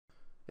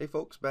Hey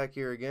folks, back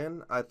here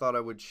again. I thought I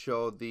would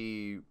show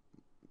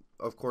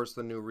of course,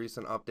 the new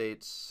recent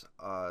updates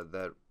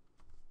that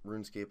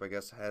RuneScape, I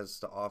guess, has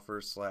to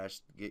offer slash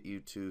get you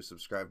to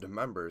subscribe to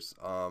members.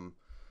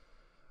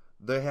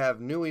 They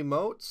have new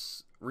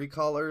emotes,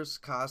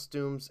 recolors,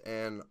 costumes,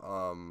 and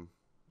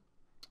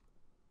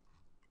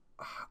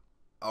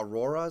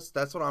auroras.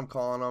 That's what I'm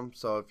calling them.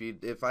 So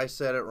if I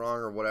said it wrong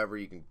or whatever,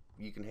 you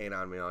can hate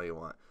on me all you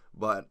want.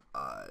 But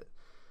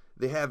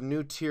they have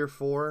new tier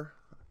 4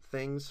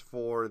 things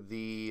for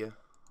the.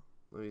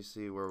 Let me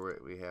see where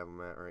we have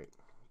them at right.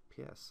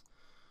 PS.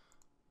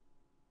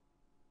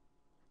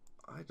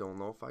 I don't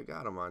know if I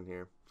got them on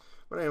here,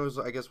 but anyways,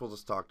 I guess we'll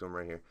just talk to them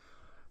right here.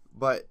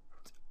 But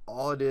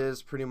all it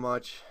is pretty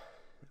much,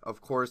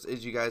 of course,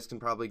 as you guys can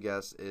probably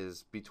guess,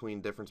 is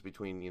difference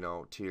between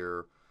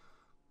tier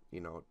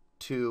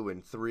 2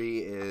 and 3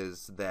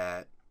 is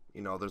that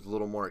there's a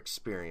little more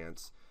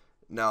experience.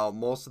 Now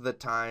most of the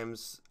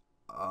times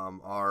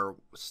are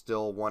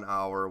still 1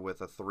 hour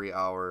with a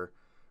 3-hour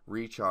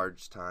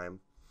recharge time.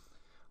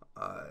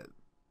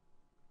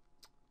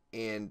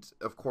 And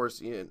of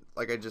course,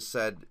 like I just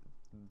said,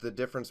 the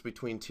difference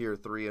between tier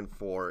 3 and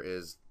 4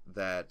 is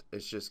that it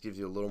just gives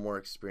you a little more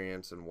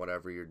experience in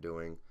whatever you're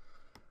doing.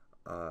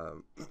 I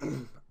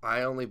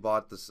only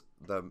bought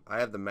I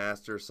have the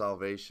Master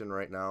Salvation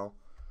right now,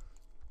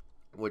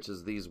 which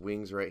is these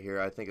wings right here.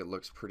 I think it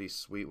looks pretty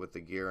sweet with the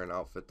gear and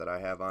outfit that I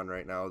have on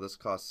right now. This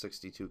costs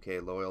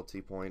 62k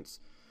loyalty points,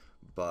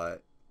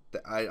 but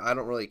I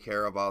don't really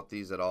care about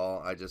these at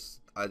all. I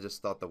just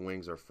thought the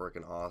wings are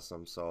freaking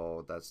awesome,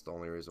 so that's the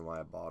only reason why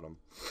I bought them.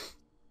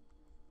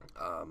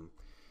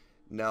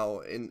 Now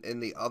in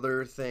the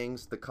other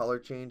things, the color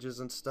changes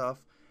and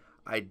stuff,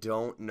 I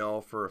don't know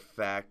for a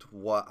fact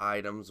what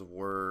items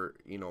were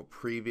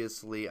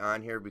previously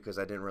on here because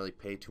I didn't really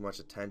pay too much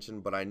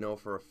attention, but I know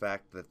for a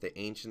fact that the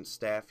ancient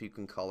staff you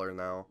can color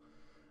now.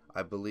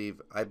 I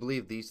believe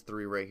these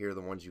 3 right here are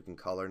the ones you can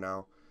color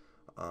now.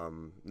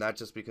 Not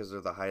just because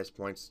they're the highest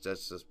points,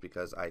 just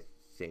because I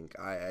think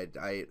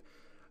I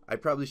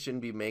probably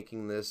shouldn't be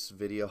making this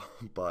video,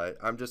 but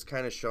I'm just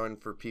kind of showing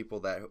for people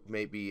that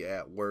may be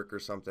at work or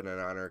something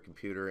and on our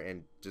computer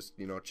and just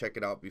check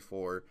it out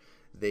before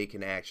they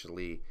can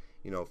actually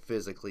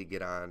physically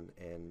get on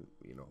and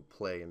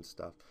play and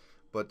stuff.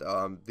 But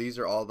these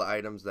are all the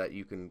items that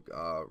you can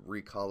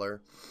recolor.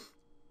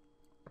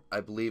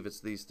 I believe it's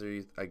these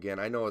 3 again.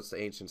 I know it's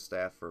the ancient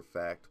staff for a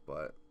fact,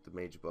 but the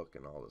mage book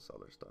and all this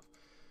other stuff.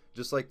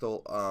 Just like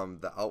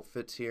the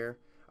outfits here,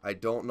 I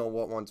don't know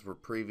what ones were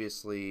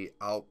previously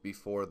out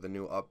before the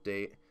new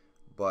update,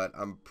 but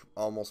I'm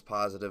almost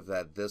positive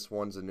that this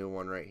one's a new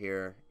one right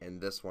here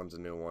and this one's a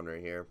new one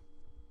right here.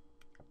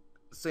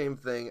 Same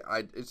thing.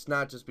 It's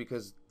not just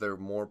because they're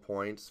more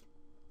points,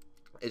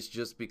 it's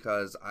just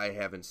because I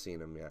haven't seen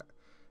them yet,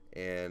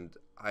 and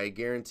I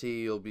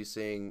guarantee you'll be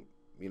seeing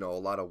a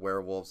lot of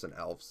werewolves and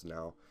elves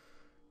now,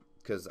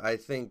 because I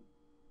think,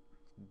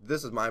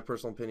 this is my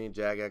personal opinion,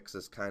 Jagex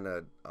is kind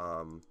of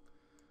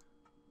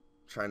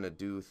trying to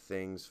do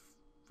things,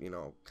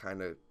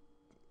 kind of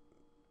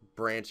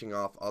branching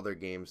off other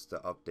games to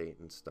update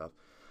and stuff.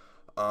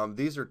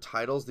 These are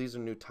titles. These are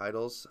new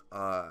titles.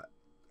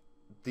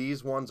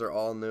 These ones are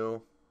all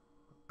new,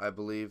 I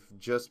believe,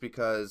 just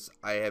because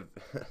I have,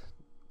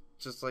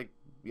 just like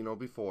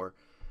before,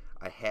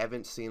 I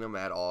haven't seen them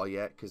at all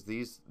yet, because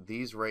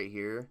these right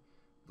here,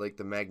 like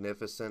the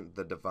Magnificent,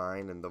 the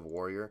Divine, and the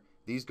Warrior,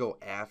 these go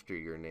after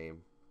your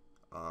name.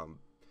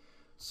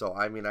 So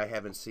I mean, I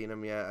haven't seen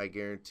them yet. I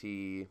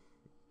guarantee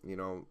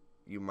you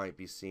might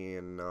be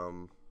seeing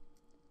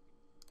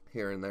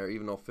here and there,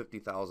 even though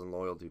 50,000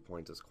 loyalty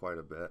points is quite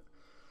a bit.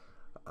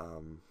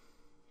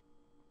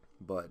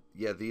 But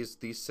yeah, these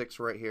 6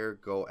 right here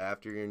go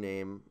after your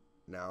name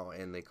now,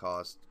 and they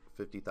cost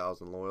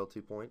 50,000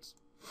 loyalty points.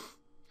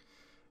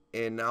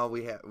 And now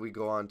we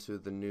go on to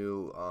the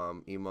new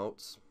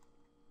emotes.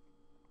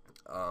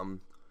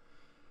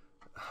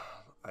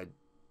 I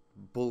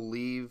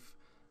believe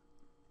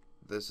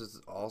this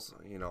is also,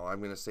 I'm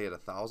going to say it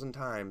 1,000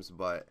 times,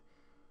 but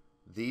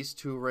these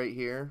 2 right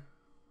here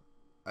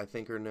I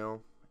think are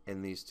new,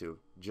 and these 2,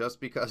 just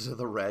because of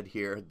the red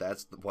here,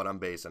 that's what I'm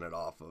basing it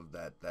off of.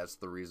 That's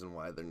the reason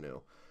why they're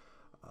new,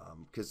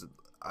 because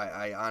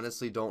I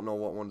honestly don't know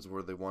what ones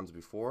were the ones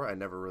before. I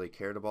never really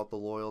cared about the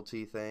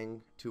loyalty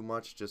thing too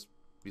much, just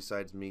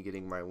besides me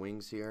getting my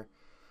wings here.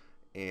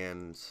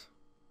 And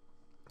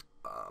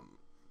I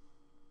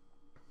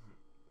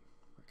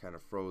kind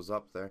of froze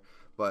up there,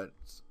 but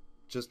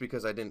just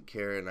because I didn't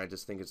care, and I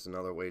just think it's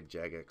another way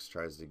Jagex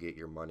tries to get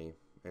your money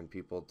and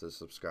people to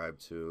subscribe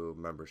to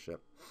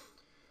membership.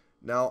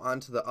 Now on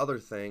to the other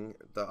thing,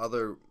 the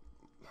other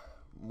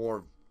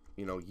more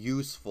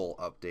useful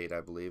update,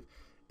 I believe,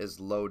 is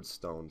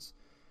Lodestones.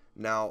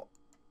 Now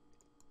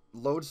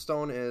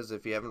Lodestone is,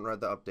 if you haven't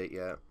read the update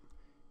yet,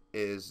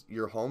 is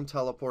your home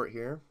teleport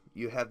here.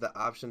 You have the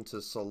option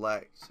to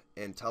select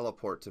and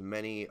teleport to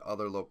many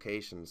other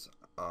locations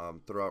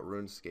throughout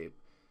RuneScape.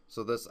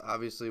 So this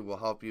obviously will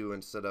help you,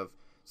 instead of,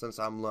 since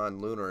I'm on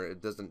Lunar,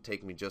 it doesn't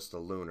take me just to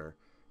Lunar.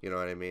 You know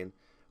what I mean?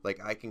 Like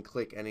I can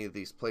click any of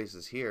these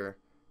places here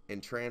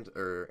and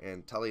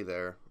tell you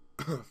there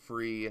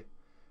free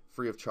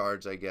of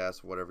charge, I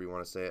guess, whatever you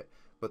want to say it.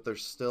 But there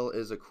still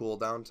is a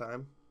cooldown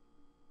time.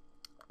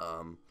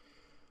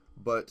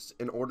 But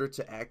in order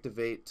to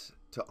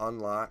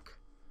unlock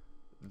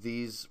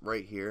these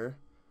right here,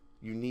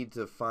 you need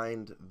to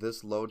find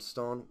this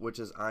lodestone, which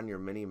is on your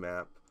mini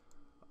map.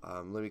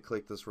 Let me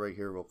click this right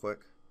here real quick,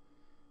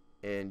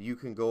 and you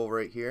can go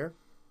right here,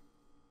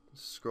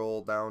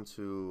 scroll down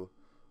to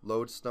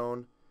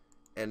lodestone,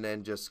 and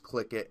then just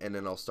click it, and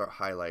then I'll start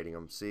highlighting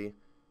them. See,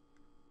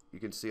 you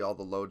can see all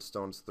the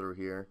lodestones through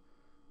here.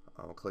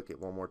 I'll click it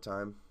one more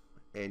time,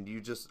 and you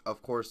just,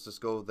 of course,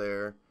 just go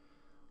there,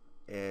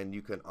 and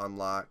you can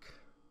unlock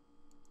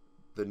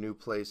the new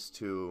place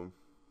to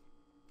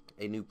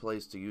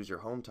use your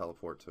home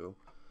teleport to.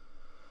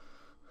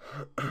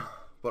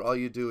 But all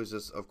you do is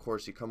just, of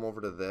course, you come over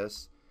to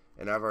this,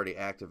 and I've already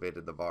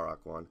activated the Varrock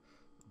one,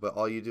 but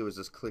all you do is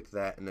just click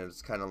that, and then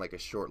it's kind of like a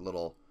short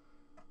little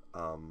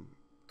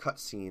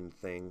cutscene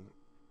thing.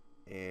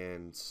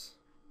 And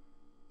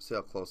see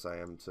how close I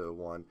am to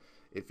one,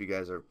 if you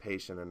guys are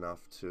patient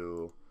enough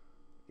to,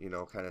 you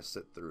know, kind of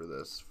sit through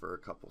this for a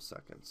couple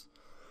seconds.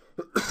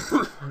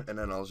 And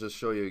then I'll just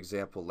show you an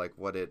example, like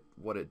what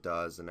it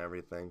does and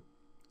everything.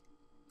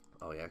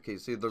 Oh yeah, okay,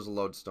 see there's a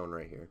lodestone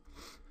right here.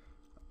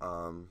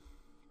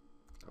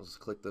 I'll just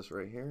click this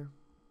right here.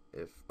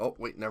 Oh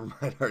wait, never mind,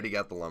 I already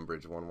got the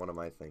Lumbridge one. What am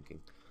I thinking?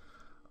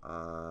 This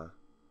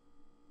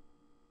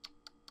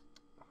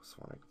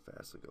one I can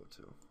fastly go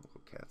to. I'll go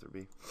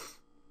Catherby.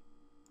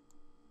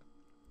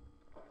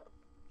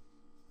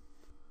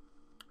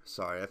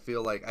 Sorry, I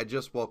feel like I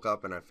just woke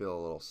up and I feel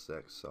a little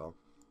sick, so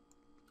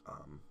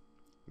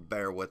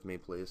bear with me,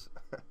 please.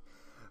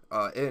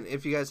 And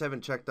if you guys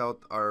haven't checked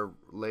out our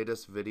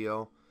latest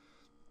video,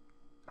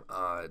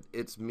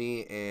 it's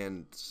me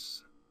and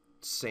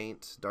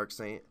Dark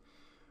Saint.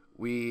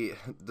 We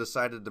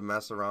decided to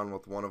mess around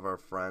with one of our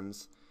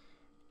friends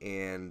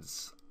and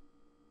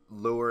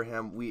lure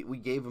him. We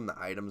gave him the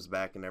items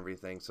back and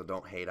everything, so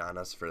don't hate on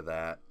us for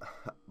that.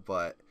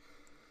 But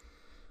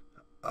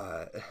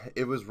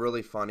it was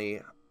really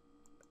funny,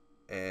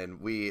 and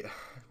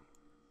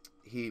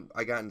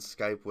I got in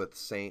Skype with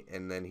Saint,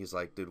 and then he's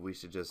like, dude, we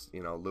should just,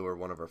 you know, lure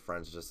one of our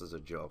friends just as a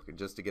joke, and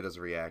just to get his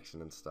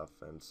reaction and stuff.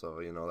 And so,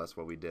 you know, that's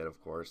what we did,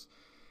 of course,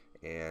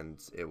 and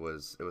it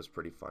was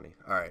pretty funny.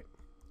 All right,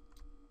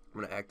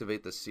 I'm gonna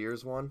activate the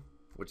Sears one,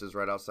 which is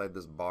right outside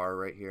this bar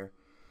right here,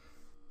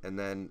 and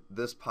then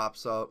this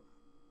pops up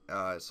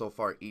so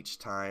far each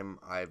time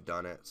I've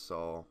done it.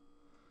 So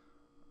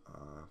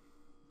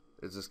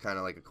it's just kind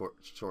of like a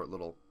short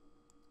little,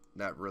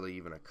 not really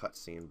even a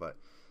cutscene, but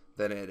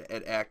then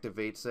it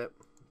activates it.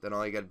 Then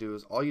all you do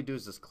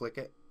is just click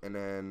it, and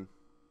then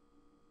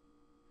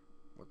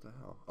what the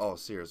hell? Oh,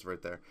 Sears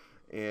right there,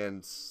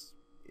 and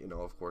you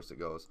know, of course it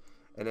goes.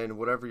 And then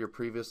whatever your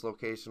previous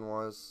location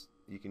was,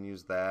 you can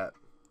use that.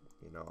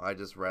 You know, I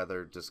just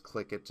rather just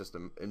click it just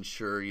to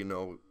ensure you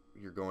know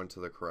you're going to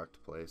the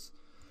correct place.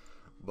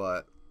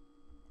 But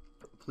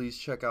please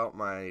check out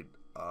my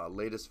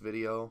latest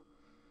video,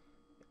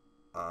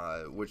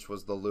 which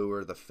was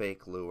the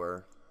fake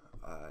lure.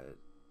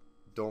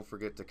 Don't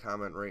forget to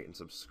comment, rate, and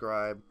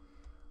subscribe.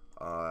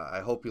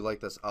 I hope you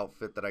like this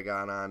outfit that I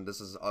got on. This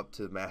is up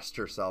to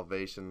Master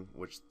Salvation,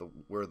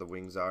 where the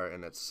wings are,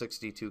 and it's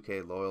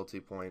 62k loyalty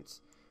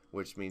points,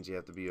 which means you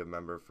have to be a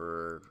member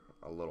for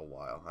a little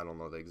while. I don't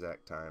know the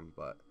exact time,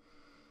 but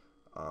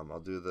I'll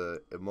do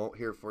the emote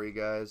here for you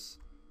guys.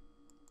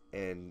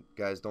 And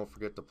guys, don't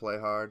forget to play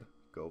hard.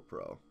 Go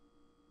pro.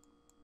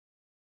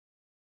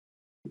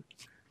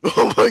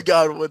 Oh my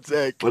god, what's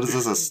that? What is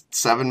this, a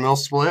 7 mil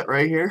split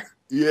right here?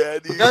 Yeah,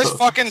 dude. You guys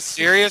fucking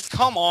serious?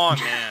 Come on,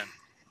 man.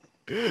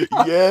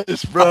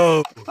 Yes,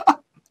 bro.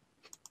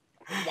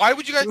 Why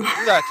would you guys do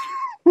that?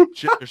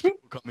 Shit, there's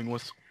people coming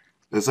with.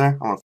 Is there? I want